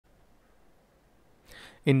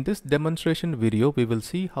In this demonstration video, we will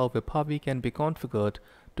see how WebHarvy can be configured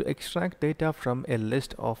to extract data from a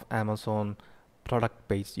list of Amazon product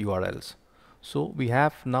page URLs. So we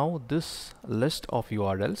have now this list of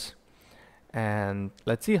URLs, and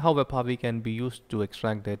let's see how WebHarvy can be used to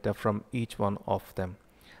extract data from each one of them.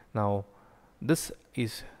 Now this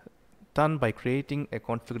is done by creating a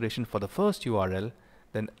configuration for the first URL,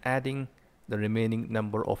 then adding the remaining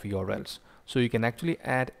number of URLs. So you can actually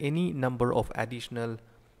add any number of additional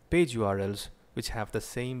page URLs which have the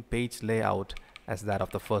same page layout as that of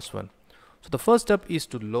the first one. So the first step is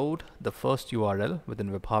to load the first URL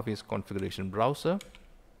within WebHarvy's configuration browser,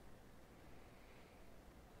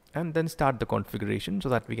 and then start the configuration so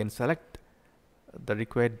that we can select the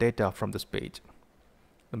required data from this page.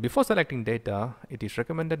 And before selecting data, it is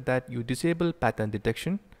recommended that you disable pattern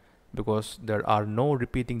detection, because there are no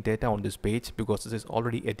repeating data on this page, because this is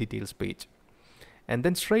already a details page. And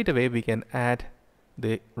then straight away we can add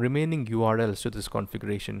the remaining URLs to this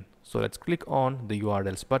configuration. So let's click on the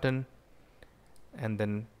URLs button and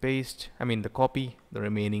then copy the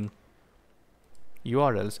remaining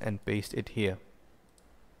URLs and paste it here.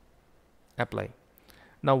 Apply.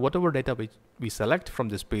 Now whatever data we select from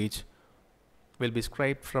this page will be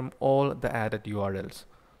scraped from all the added URLs.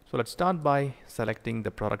 So let's start by selecting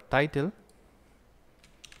the product title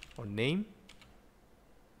or name,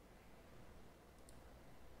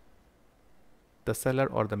 the seller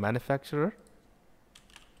or the manufacturer,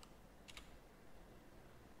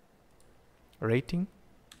 rating,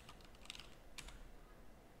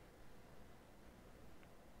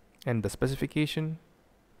 and the specification,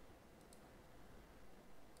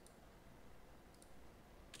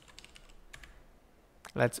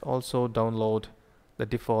 let's also download the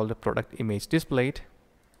default product image displayed.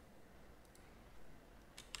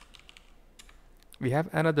 We have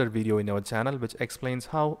another video in our channel which explains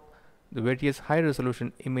how the various high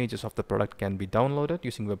resolution images of the product can be downloaded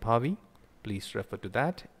using WebHarvy. Please refer to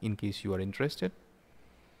that in case you are interested.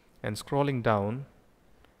 And scrolling down,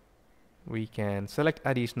 we can select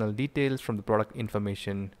additional details from the product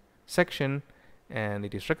information section, and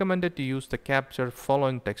it is recommended to use the capture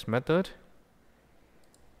following text method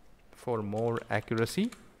for more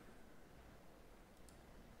accuracy.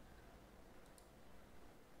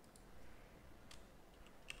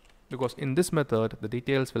 Because in this method, the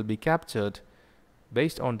details will be captured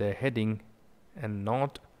based on their heading and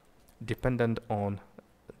not dependent on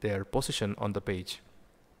their position on the page.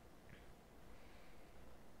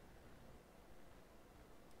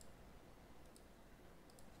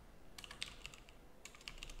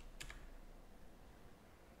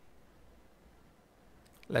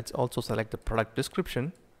 Let's also select the product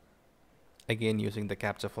description, again using the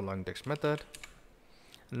capture following text method.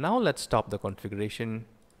 Now let's stop the configuration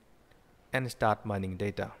and start mining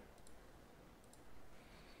data.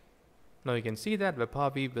 Now you can see that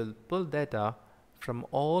WebHarvy will pull data from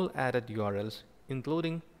all added URLs,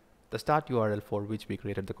 including the start URL for which we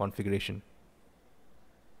created the configuration.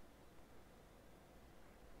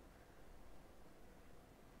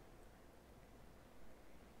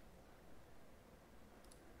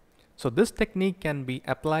 So this technique can be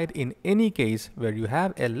applied in any case where you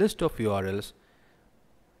have a list of URLs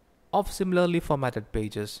of similarly formatted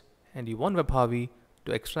pages and you want WebHarvy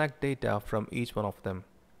to extract data from each one of them.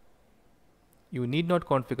 You need not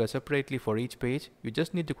configure separately for each page. You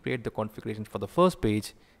just need to create the configuration for the first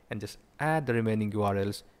page and just add the remaining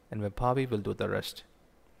URLs, and WebHarvy will do the rest.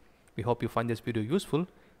 We hope you find this video useful.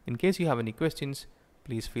 In case you have any questions,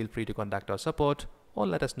 please feel free to contact our support or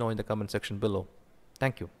let us know in the comment section below.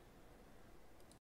 Thank you.